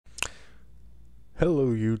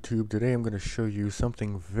Hello YouTube, today I'm going to show you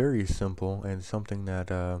something very simple and something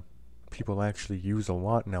that people actually use a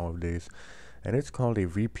lot nowadays, and it's called a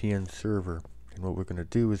VPN server. And what we're going to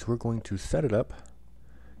do is we're going to set it up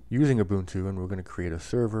using Ubuntu, and we're going to create a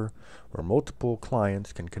server where multiple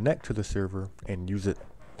clients can connect to the server and use it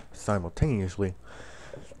simultaneously.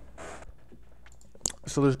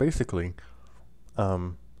 So there's basically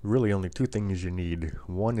really only two things you need.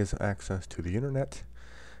 One is access to the internet,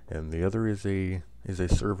 and the other is a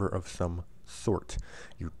server of some sort.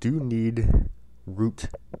 You do need root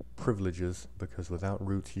privileges, because without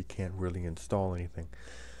root you can't really install anything.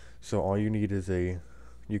 So all you need is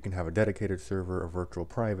you can have a dedicated server, a virtual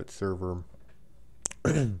private server.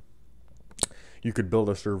 You could build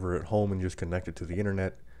a server at home and just connect it to the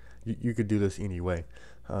internet. You could do this anyway.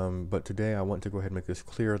 But today I want to go ahead and make this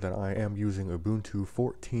clear that I am using Ubuntu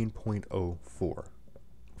 14.04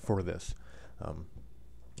 for this.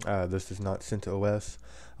 This is not CentOS.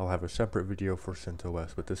 I'll have a separate video for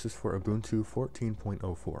CentOS, but this is for Ubuntu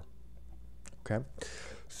 14.04. Okay,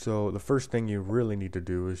 so the first thing you really need to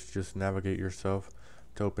do is just navigate yourself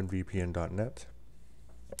to openvpn.net,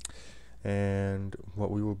 and what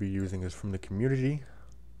we will be using is from the community,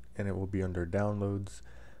 and it will be under downloads,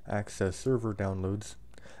 access server downloads.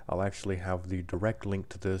 I'll actually have the direct link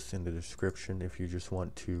to this in the description if you just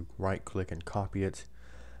want to right click and copy it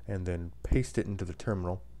and then paste it into the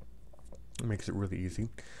terminal. It makes it really easy.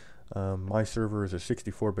 My server is a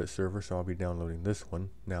 64-bit server, so I'll be downloading this one.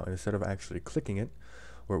 Now, instead of actually clicking it,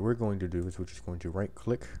 what we're going to do is we're just going to right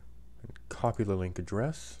click and copy the link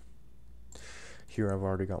address. Here I've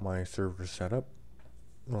already got my server set up.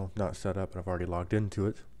 Well, not set up, but I've already logged into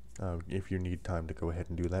it. If you need time to go ahead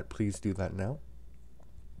and do that, please do that now.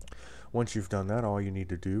 Once you've done that, all you need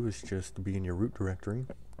to do is just be in your root directory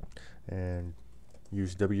and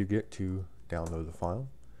use wget to download the file.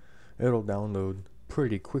 It'll download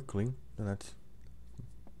pretty quickly, and that's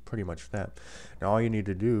pretty much that. Now all you need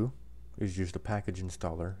to do is use the package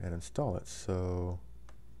installer and install it. So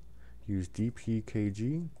use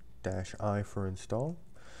dpkg-i for install,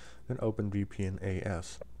 then OpenVPN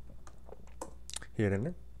AS. Hit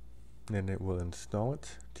enter, and it will install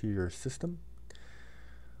it to your system.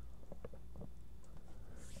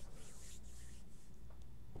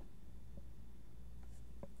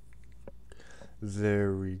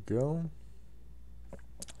 There we go.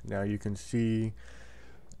 Now you can see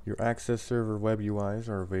your access server web UIs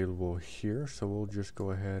are available here, so we'll just go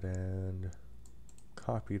ahead and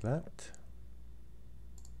copy that,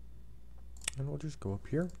 and we'll just go up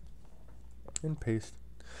here and paste.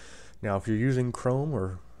 Now if you're using Chrome,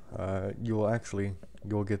 or you'll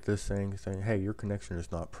get this saying, hey, your connection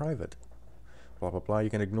is not private, blah blah blah. You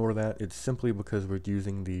can ignore that. It's simply because we're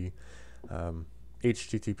using the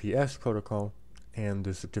HTTPS protocol, and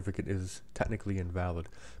the certificate is technically invalid.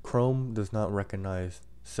 Chrome does not recognize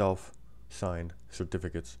self-signed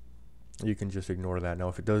certificates. You can just ignore that. Now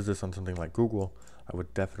if it does this on something like Google, I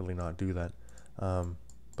would definitely not do that.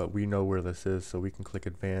 But we know where this is, so we can click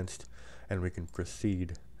advanced and we can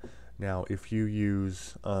proceed. Now if you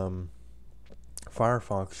use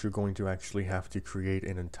Firefox, you're going to actually have to create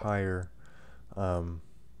an entire you're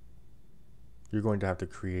going to have to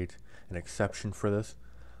create an exception for this,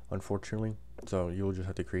 unfortunately. So you'll just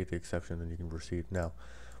have to create the exception and you can proceed. Now,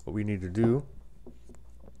 what we need to do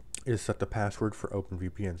is set the password for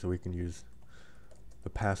OpenVPN. So we can use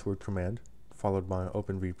the password command followed by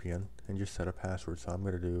OpenVPN and just set a password. So I'm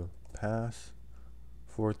going to do pass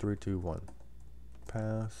 4321.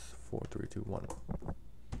 Pass 4321.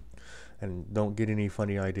 And don't get any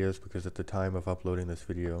funny ideas, because at the time of uploading this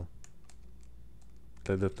video,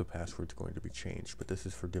 the password's going to be changed, but this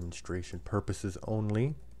is for demonstration purposes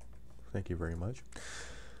only. Thank you very much.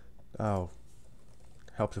 Oh,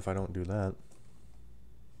 helps if I don't do that.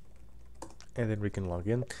 And then we can log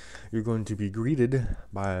in. You're going to be greeted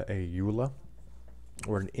by a EULA,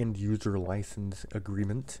 or an end user license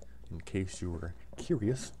agreement, in case you were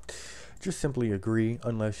curious. Just simply agree,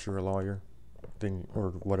 unless you're a lawyer, then, or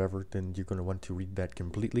whatever, then you're going to want to read that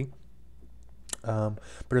completely.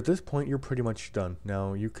 But at this point, you're pretty much done.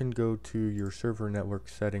 Now you can go to your server network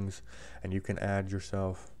settings and you can add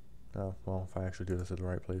yourself, well, if I actually do this at the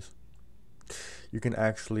right place, you can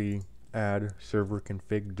actually add server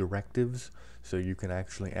config directives, so you can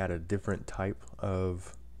actually add a different type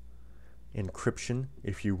of encryption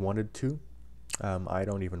if you wanted to. I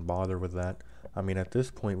don't even bother with that. I mean, at this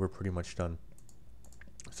point, we're pretty much done.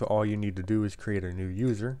 So all you need to do is create a new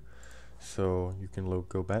user. So you can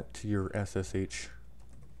go back to your SSH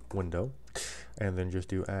window and then just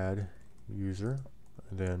do add user,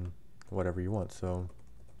 and then whatever you want. So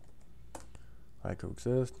I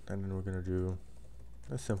coexist, and then we're going to do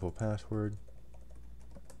a simple password,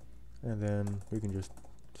 and then we can just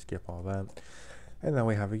skip all that, and now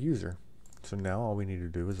we have a user. So now all we need to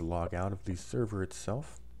do is log out of the server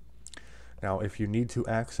itself. Now if you need to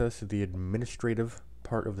access the administrative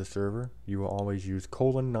part of the server, you will always use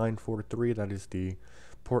 :943. That is the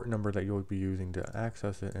port number that you'll be using to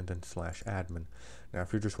access it, and then /admin. Now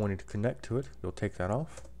if you're just wanting to connect to it, you'll take that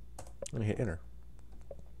off and hit enter.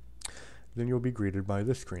 Then you'll be greeted by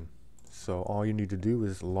this screen. So all you need to do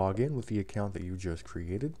is log in with the account that you just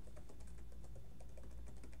created.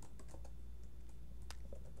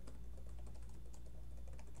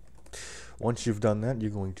 Once you've done that, you're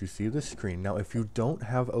going to see this screen. Now if you don't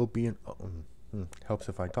have helps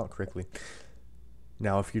if I talk correctly.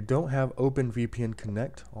 Now if you don't have OpenVPN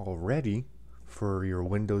Connect already for your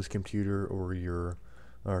Windows computer or your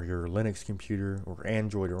Linux computer or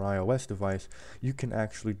Android or iOS device, you can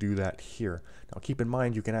actually do that here. Now keep in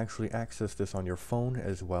mind, you can actually access this on your phone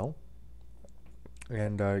as well,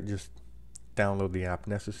 and just download the app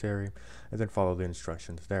necessary and then follow the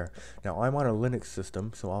instructions there. Now I'm on a Linux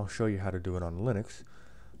system, so I'll show you how to do it on Linux.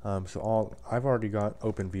 I've already got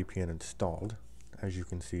OpenVPN installed, as you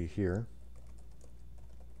can see here.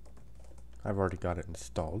 I've already got it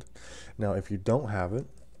installed. Now if you don't have it,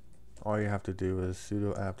 all you have to do is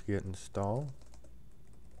sudo apt-get install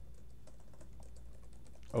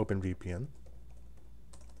OpenVPN.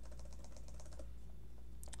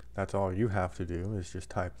 That's all you have to do, is just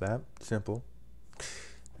type that. Simple.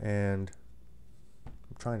 And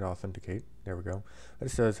I'm trying to authenticate. There we go. It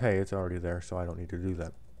says, hey, it's already there, so I don't need to do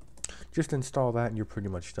that. Just install that and you're pretty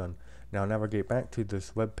much done. Now navigate back to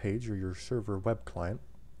this web page or your server web client,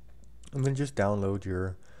 and then just download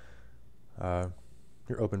your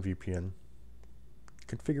OpenVPN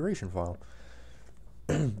configuration file.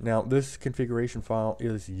 Now this configuration file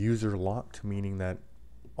is user locked, meaning that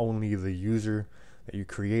only the user that you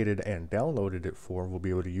created and downloaded it for will be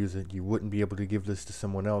able to use it. You wouldn't be able to give this to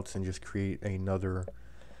someone else and just create another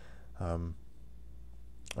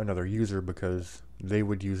user, because they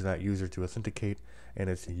would use that user to authenticate, and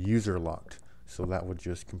it's user locked, so that would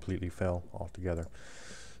just completely fail altogether.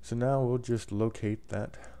 So now we'll just locate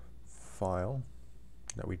that file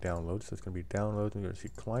that we download. So it's going to be download, we're going to see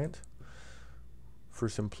client. For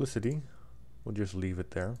simplicity, we'll just leave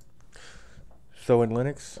it there. So in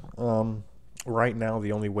Linux, right now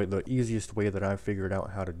the easiest way that I've figured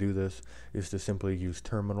out how to do this is to simply use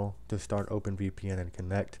terminal to start OpenVPN and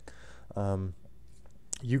connect.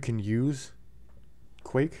 You can use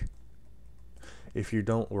Quake if you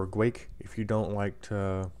don't, or Gwake if you don't like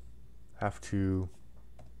to have to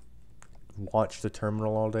watch the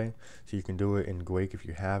terminal all day. So you can do it in Gwake if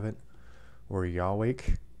you have it, or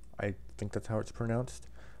Yawake, I think that's how it's pronounced,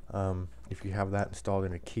 if you have that installed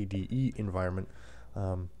in a KDE environment.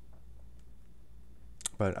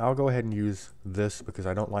 But I'll go ahead and use this because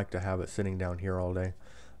I don't like to have it sitting down here all day.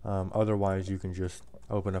 Otherwise you can just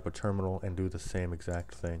open up a terminal and do the same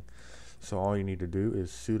exact thing. So all you need to do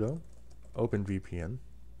is sudo OpenVPN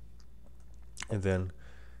and then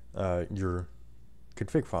your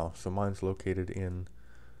config file. So mine's located in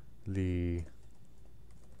the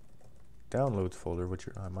downloads folder, which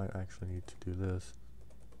I might actually need to do this.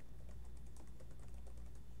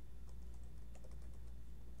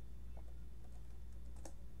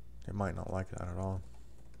 It might not like that at all.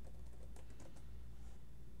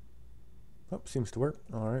 Oh, seems to work.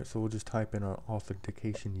 Alright, so we'll just type in our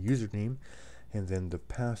authentication username and then the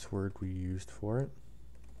password we used for it.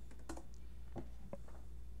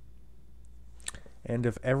 And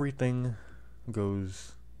if everything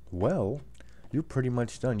goes well, you're pretty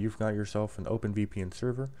much done. You've got yourself an OpenVPN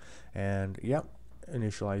server, and yep,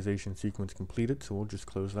 initialization sequence completed. So we'll just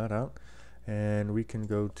close that out, and we can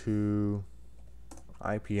go to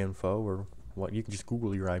IP info, or what, you can just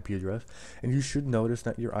Google your IP address, and you should notice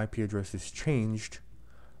that your IP address is changed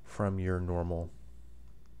from your normal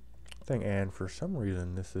thing. And for some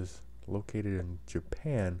reason, this is located in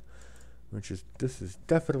Japan, this is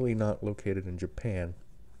definitely not located in Japan,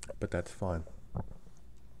 but that's fine.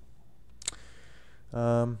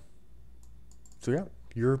 So yeah,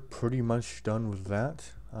 you're pretty much done with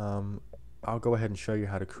that. I'll go ahead and show you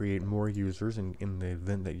how to create more users in the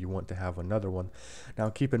event that you want to have another one. Now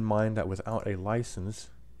keep in mind that without a license,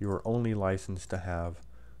 you are only licensed to have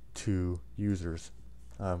 2 users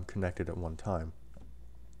connected at one time.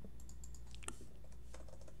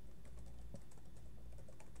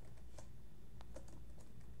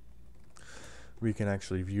 We can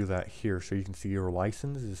actually view that here, so you can see your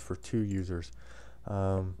license is for 2 users.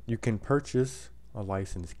 You can purchase a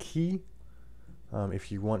license key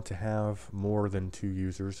if you want to have more than 2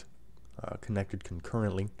 users connected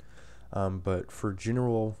concurrently. but for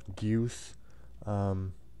general use,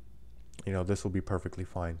 this will be perfectly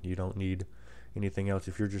fine. You don't need anything else.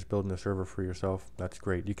 If you're just building a server for yourself, that's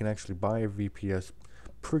great. You can actually buy a VPS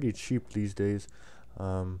pretty cheap these days.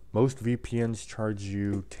 Most VPNs charge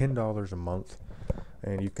you $10 a month,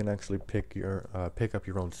 and you can actually pick up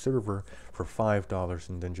your own server for $5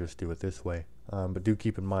 and then just do it this way. But do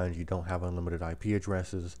keep in mind, you don't have unlimited IP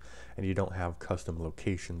addresses, and you don't have custom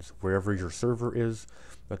locations. Wherever your server is,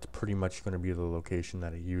 that's pretty much going to be the location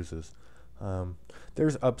that it uses.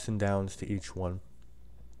 There's ups and downs to each one.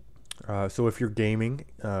 So if you're gaming,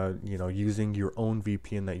 using your own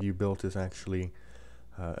VPN that you built is actually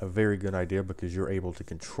a very good idea, because you're able to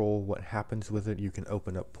control what happens with it. You can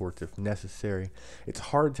open up ports if necessary. It's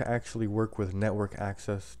hard to actually work with network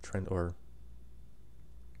access or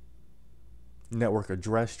network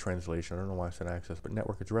address translation. I don't know why I said access, but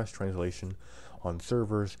network address translation on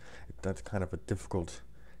servers. That's kind of a difficult,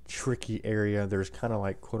 tricky area. There's kind of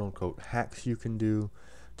like quote unquote hacks you can do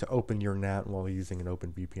to open your NAT while using an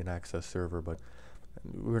OpenVPN access server, but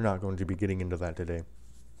we're not going to be getting into that today.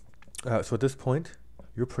 So at this point,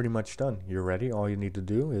 you're pretty much done. You're ready. All you need to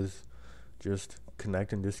do is just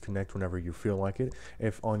connect and disconnect whenever you feel like it.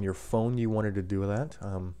 If on your phone you wanted to do that,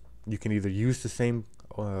 you can either use the same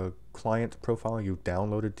client profile you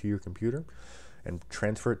downloaded to your computer and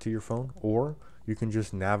transfer it to your phone, or you can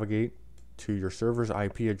just navigate to your server's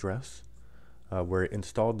IP address where it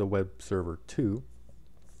installed the web server to,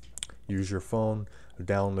 use your phone,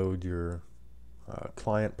 download your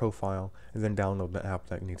client profile, and then download the app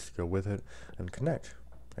that needs to go with it and connect,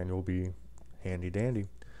 and you'll be handy dandy.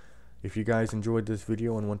 If you guys enjoyed this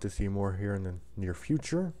video and want to see more here in the near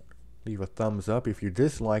future, leave a thumbs up. If you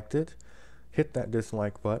disliked it, hit that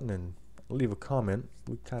dislike button and leave a comment.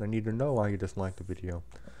 We kind of need to know why you disliked the video.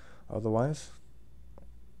 Otherwise,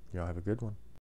 y'all have a good one.